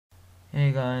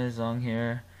Hey guys, Long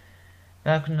here.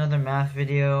 Back with another math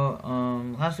video.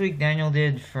 Last week Daniel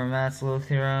did Fermat's little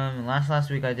theorem, and last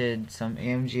week I did some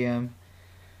AMGM.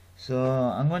 So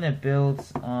I'm going to build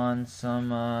on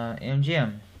some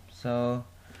AMGM. So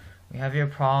we have your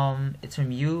problem. It's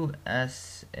from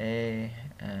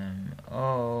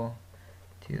USAJMO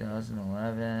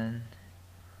 2011,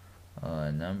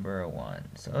 number 1.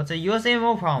 So it's a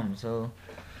USAJMO problem. So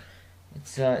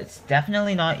it's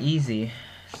definitely not easy.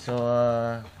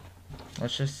 So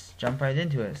let's just jump right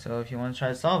into it. So if you want to try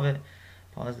to solve it,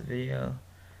 pause the video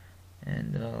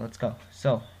and let's go.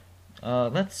 So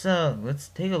let's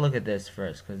take a look at this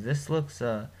first, because this looks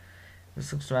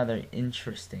rather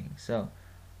interesting. So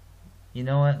you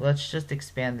know what? Let's just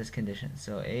expand this condition.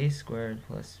 So a squared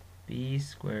plus b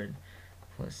squared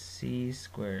plus c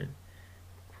squared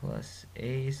plus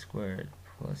a squared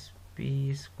plus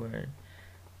b squared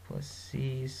plus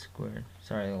c squared.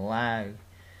 Sorry, the lag.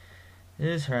 It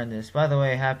is horrendous. By the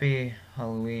way, happy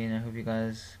Halloween. I hope you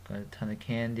guys got a ton of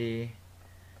candy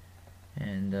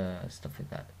and stuff like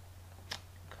that,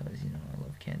 because you know I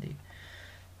love candy.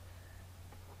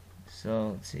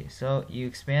 So let's see. So you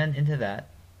expand into that.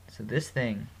 So this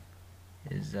thing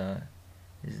is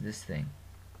this thing.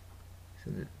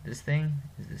 So this thing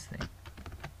is this thing.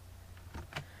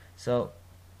 So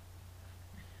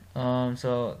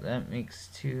so that makes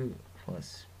 2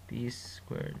 plus b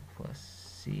squared plus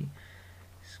c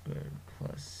squared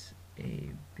plus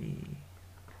ab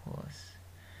plus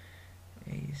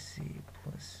ac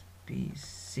plus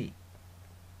bc.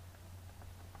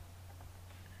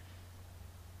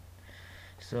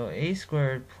 So a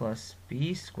squared plus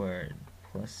b squared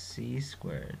plus c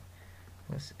squared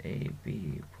plus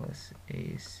ab plus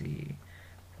ac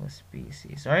plus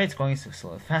bc. Sorry it's going so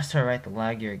slow. The faster I write, the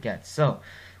laggier it gets. So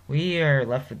we are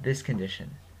left with this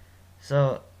condition.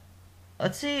 So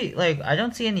let's see, like, I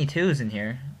don't see any 2's in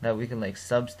here that we can like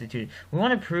substitute. We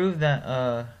want to prove that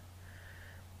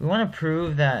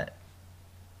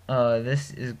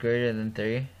this is greater than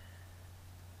 3.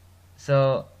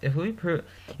 So if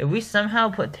we somehow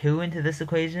put 2 into this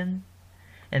equation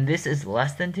and this is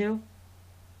less than 2,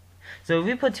 so if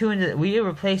we put 2 into, we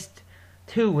replaced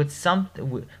 2 with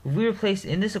something. If we replace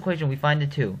in this equation, we find a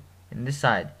 2 in this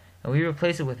side, and we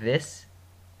replace it with this,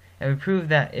 and we prove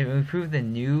that, if we prove the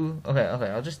new, okay,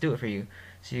 I'll just do it for you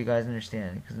so you guys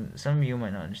understand, because some of you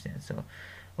might not understand. So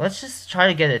let's just try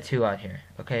to get a 2 out here,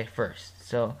 okay, first.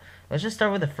 So let's just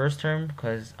start with the first term,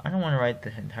 because I don't want to write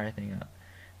the entire thing out.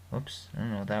 Oops, I don't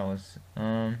know what that was.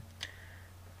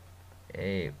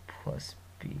 A plus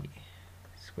b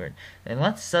squared. And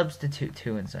let's substitute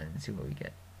 2 inside and see what we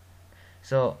get.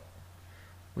 So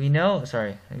we know,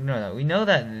 sorry, ignore that. We know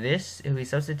that this, if we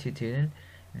substitute 2 in,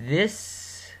 this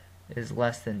is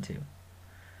less than 2.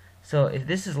 So if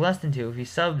this is less than 2, if we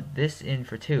sub this in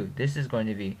for 2, this is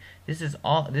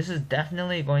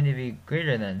definitely going to be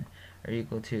greater than or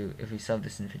equal to if we sub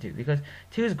this in for 2, because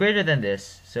 2 is greater than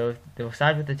this, so if the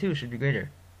side with the 2 should be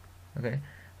greater. Okay,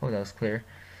 hope that was clear,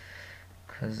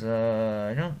 because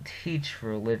I don't teach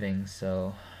for a living,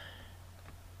 so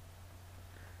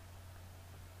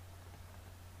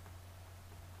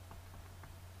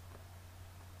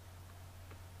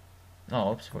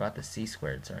oh, oops, forgot the c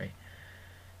squared, sorry.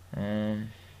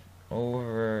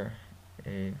 Over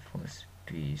a plus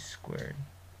b squared.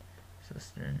 So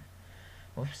then,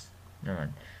 whoops, never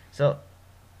mind. So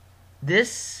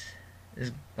this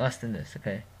is less than this,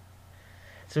 okay?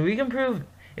 So we can prove,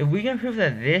 if we can prove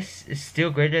that this is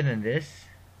still greater than this,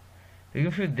 we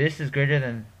can prove this is greater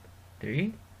than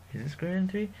 3. Is this greater than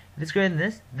 3? If it's greater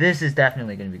than this is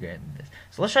definitely going to be greater than this.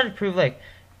 So let's try to prove, like,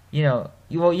 you know,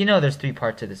 there's 3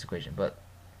 parts to this equation, but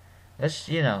let's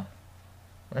try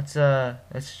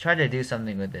to do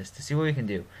something with this to see what we can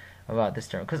do about this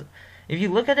term. Because if you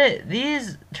look at it,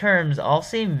 these terms all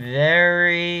seem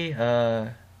very,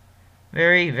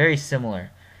 very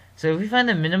similar. So if we find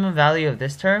the minimum value of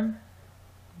this term,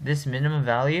 this minimum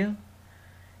value,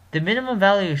 the minimum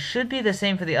value should be the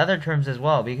same for the other terms as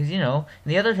well. Because, you know, in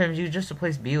the other terms, you just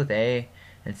replace b with a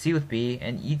and c with b,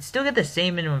 and you'd still get the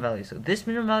same minimum value. So this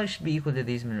minimum value should be equal to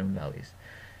these minimum values.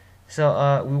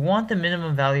 So we want the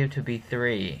minimum value to be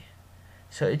 3.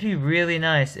 So it'd be really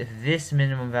nice if this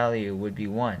minimum value would be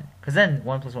 1, because then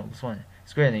 1 plus 1 plus 1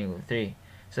 is greater than or equal to 3.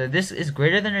 So if this is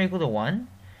greater than or equal to 1,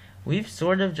 we've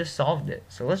sort of just solved it.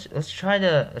 So let's try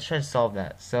to solve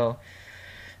that. So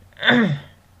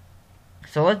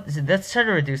so let's try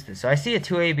to reduce this. So I see a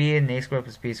 2ab and a squared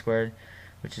plus b squared,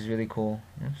 which is really cool.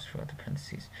 Oops, forgot the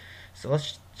parentheses. So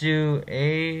let's do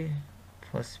a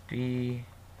plus b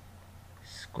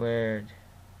squared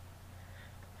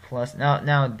plus,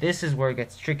 now this is where it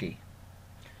gets tricky.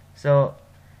 So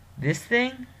this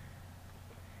thing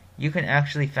you can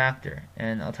actually factor,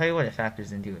 and I'll tell you what it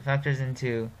factors into. It factors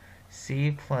into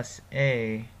c plus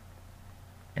a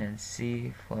and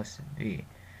c plus b.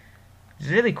 It's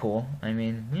really cool. I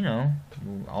mean, you know,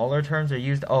 all our terms are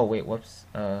used. Oh wait, whoops.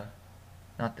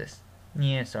 Not this.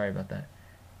 Yeah, sorry about that.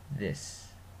 This.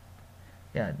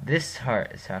 Yeah, this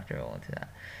part is factorable into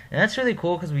that. And that's really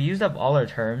cool because we used up all our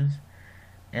terms,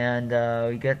 and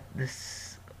we get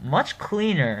this much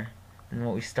cleaner than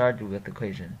what we started with the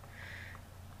equation,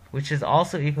 which is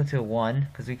also equal to 1,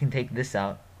 because we can take this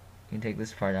out. We can take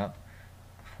this part out.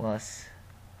 Plus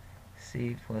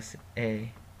c plus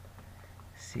a,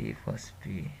 c plus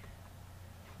b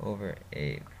over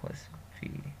a plus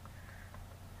b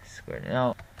squared.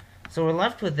 Now, so we're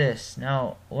left with this.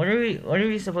 Now, how are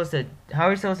we supposed to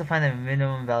find the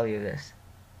minimum value of this?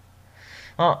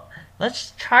 Well,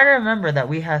 let's try to remember that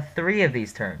we have 3 of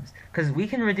these terms, because we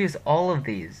can reduce all of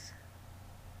these.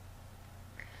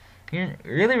 You can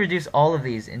really reduce all of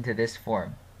these into this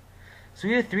form. So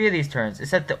we have 3 of these terms,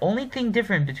 except the only thing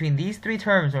different between these 3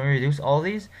 terms when we reduce all of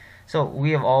these, so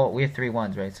we have 3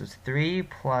 ones, right? So it's 3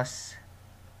 plus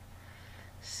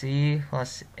c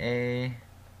plus a,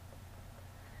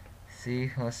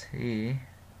 c plus e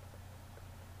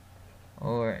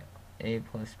over a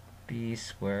plus b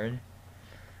squared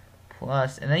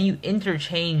plus, and then you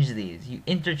interchange these. You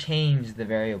interchange the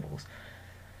variables.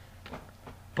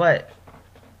 But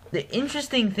the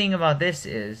interesting thing about this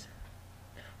is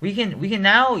we can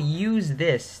now use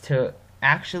this to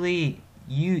actually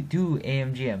do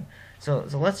AMGM. So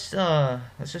let's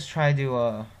just try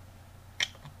to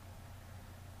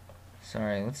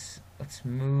sorry, let's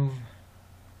move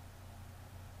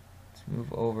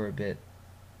over a bit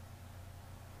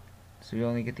so we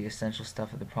only get the essential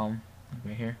stuff of the problem.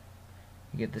 Right here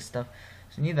you get this stuff,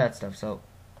 so you need that stuff. So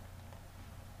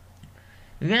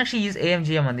we can actually use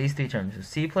AMGM on these 3 terms. So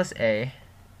c plus a,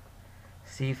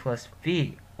 c plus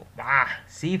b,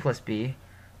 c plus b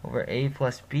over a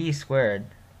plus b squared.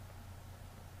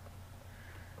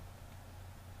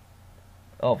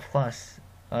 Oh, plus.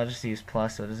 I'll just use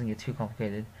plus so it doesn't get too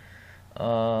complicated.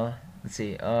 Let's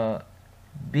see.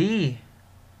 B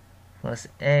plus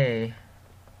a,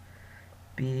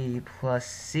 b plus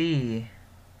c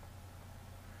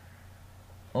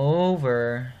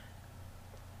over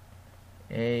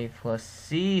a plus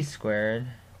c squared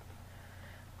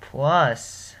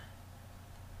plus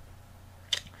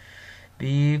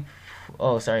b,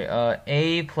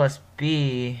 a plus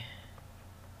b,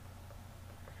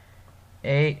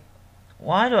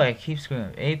 why do I keep screwing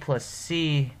up? A plus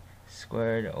c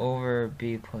squared over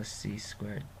b plus c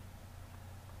squared.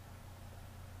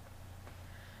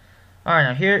 Alright,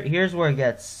 now here's where it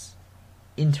gets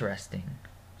interesting,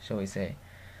 shall we say.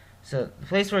 So the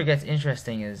place where it gets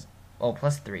interesting is,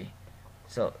 plus 3.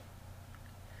 So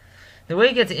the way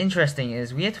it gets interesting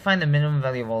is we have to find the minimum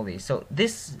value of all these. So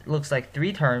this looks like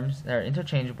 3 terms that are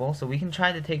interchangeable, so we can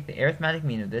try to take the arithmetic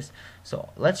mean of this. So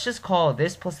let's just call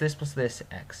this plus this plus this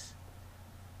x.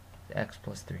 X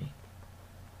plus 3.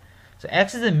 So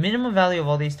x is the minimum value of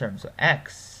all these terms. So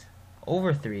x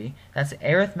over 3, that's the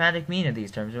arithmetic mean of these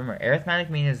terms. Remember,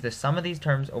 arithmetic mean is the sum of these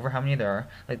terms over how many there are,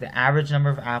 like the average number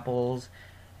of apples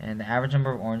and the average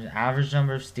number of oranges, average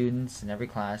number of students in every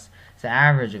class. It's the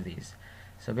average of these.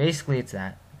 So basically it's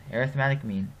that, arithmetic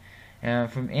mean.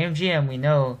 And from AMGM we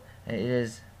know that it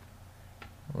is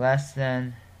less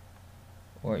than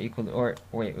or equal to, or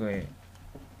wait.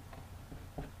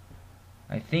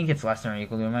 I think it's less than or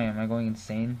equal to, am I going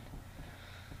insane?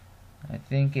 I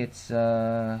think it's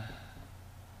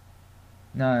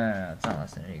no, it's not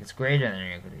less than or equal. It's greater than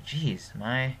or equal to. Jeez,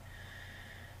 my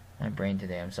brain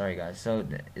today. I'm sorry, guys. So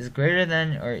it's greater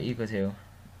than or equal to.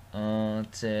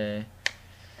 Let's say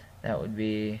that would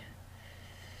be.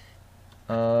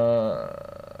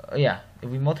 Yeah. If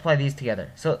we multiply these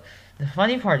together. So the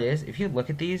funny part is, if you look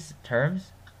at these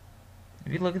terms,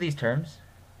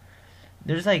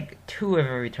 there's like 2 of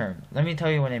every term. Let me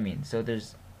tell you what I mean. So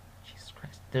there's, Jesus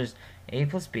Christ, there's a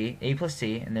plus b, a plus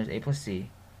c, and there's a plus c.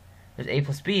 There's a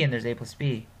plus b, and there's a plus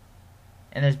b.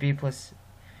 And there's b plus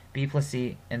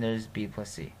c, and there's b plus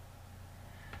c.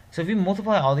 So if we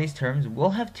multiply all these terms, we'll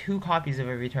have 2 copies of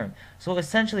every term. So we'll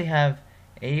essentially have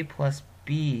a plus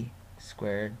b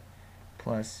squared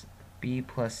plus b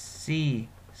plus c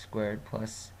squared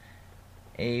plus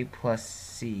a plus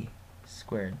c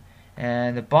squared.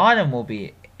 And the bottom will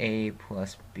be a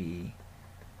plus b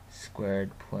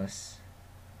squared plus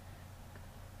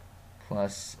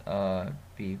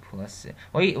b plus c.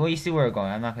 Well, you see where we're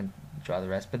going. I'm not going to draw the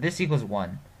rest. But this equals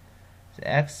 1. So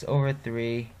x over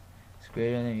 3 is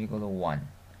greater than or equal to 1.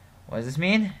 What does this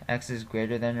mean? X is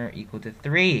greater than or equal to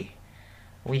 3.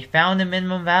 We found the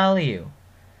minimum value.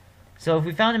 So if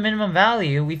we found a minimum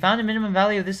value, we found a minimum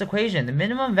value of this equation. The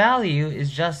minimum value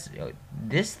is just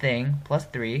this thing plus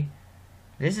 3.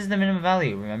 This is the minimum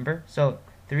value, remember? So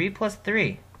 3 plus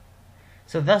 3.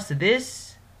 So thus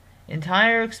this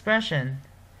entire expression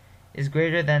is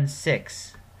greater than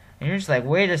 6. And you're just like,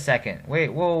 wait a second. Wait,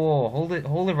 whoa, hold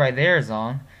it right there,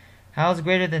 Zong. How is it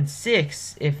greater than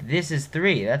 6 if this is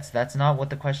 3? That's not what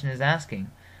the question is asking.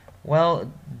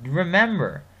 Well,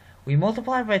 remember, we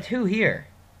multiplied by 2 here.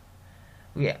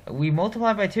 We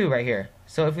multiply by 2 right here.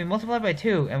 So if we multiply by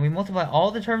 2 and we multiply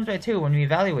all the terms by 2 when we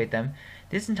evaluate them,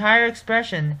 this entire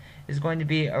expression is going to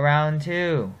be around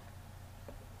 2,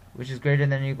 which is greater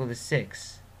than or equal to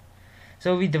 6.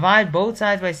 So if we divide both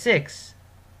sides by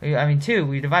 2,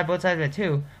 we divide both sides by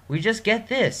 2, we just get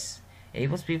this. A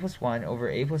plus b plus 1 over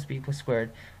a plus b plus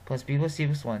squared plus b plus c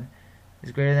plus 1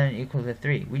 is greater than or equal to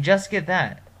 3. We just get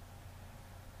that.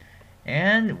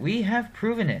 And we have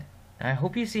proven it. I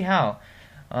hope you see how.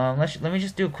 Let me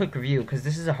just do a quick review, because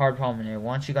this is a hard problem and I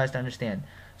want you guys to understand.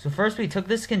 So first we took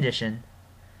this condition,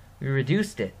 we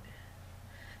reduced it,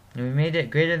 and we made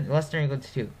it less than or equal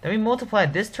to 2. Then we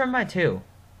multiplied this term by 2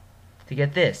 to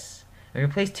get this, and we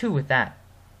replaced 2 with that.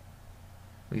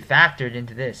 We factored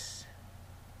into this.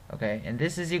 Okay, and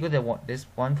this is equal to this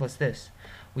 1 plus this.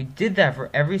 We did that for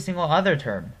every single other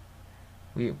term.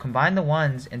 We combined the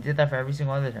ones and did that for every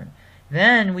single other term.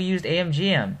 Then we used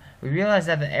AMGM. We realized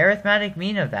that the arithmetic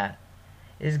mean of that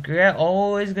is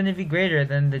always going to be greater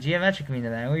than the geometric mean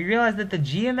of that. And we realized that the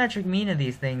geometric mean of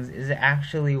these things is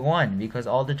actually 1 because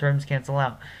all the terms cancel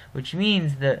out. Which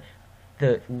means that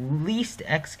the least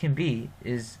x can be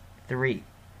is 3.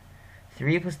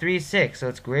 3 plus 3 is 6, so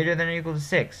it's greater than or equal to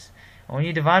 6. And when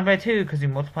you divide by 2, because we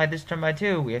multiplied this term by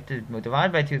 2, we have to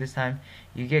divide by 2 this time,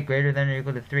 you get greater than or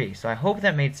equal to 3. So I hope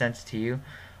that made sense to you.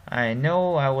 I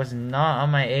know I was not on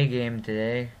my A game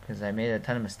today because I made a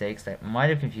ton of mistakes that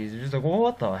might have confused you. Just like, well,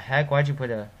 what the heck? Why'd you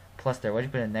put a plus there? Why'd you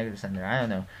put a negative sign there? I don't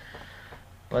know.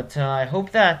 But I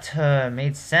hope that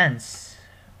made sense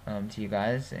to you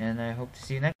guys, and I hope to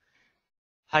see you next.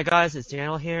 Hi guys, it's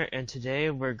Daniel here, and today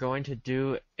we're going to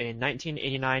do a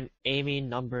 1989 AMY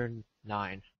number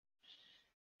 9.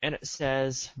 And it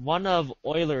says, one of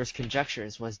Euler's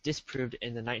conjectures was disproved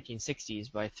in the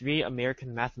 1960s by 3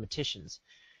 American mathematicians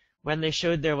when they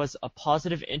showed there was a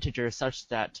positive integer such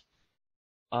that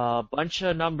a bunch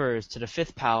of numbers to the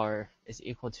 5th power is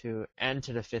equal to n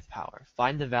to the 5th power.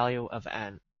 Find the value of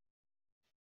n.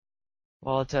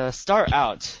 Well, to start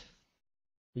out,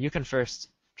 you can first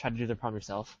try to do the problem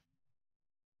yourself.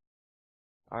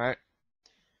 Alright.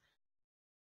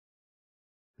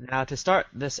 Now to start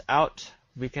this out,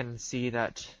 we can see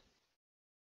that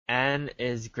n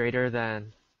is greater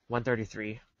than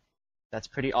 133. That's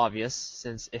pretty obvious,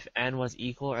 since if n was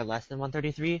equal or less than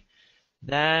 133,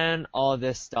 then all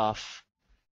this stuff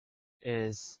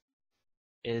is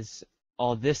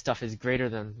greater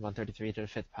than 133 to the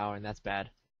 5th power, and that's bad.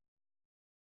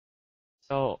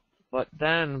 So, but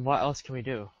then what else can we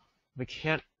do? We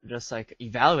can't just like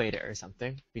evaluate it or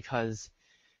something, because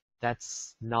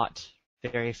that's not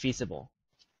very feasible.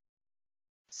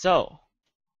 So,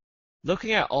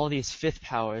 looking at all these 5th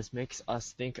powers makes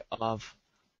us think of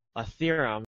a theorem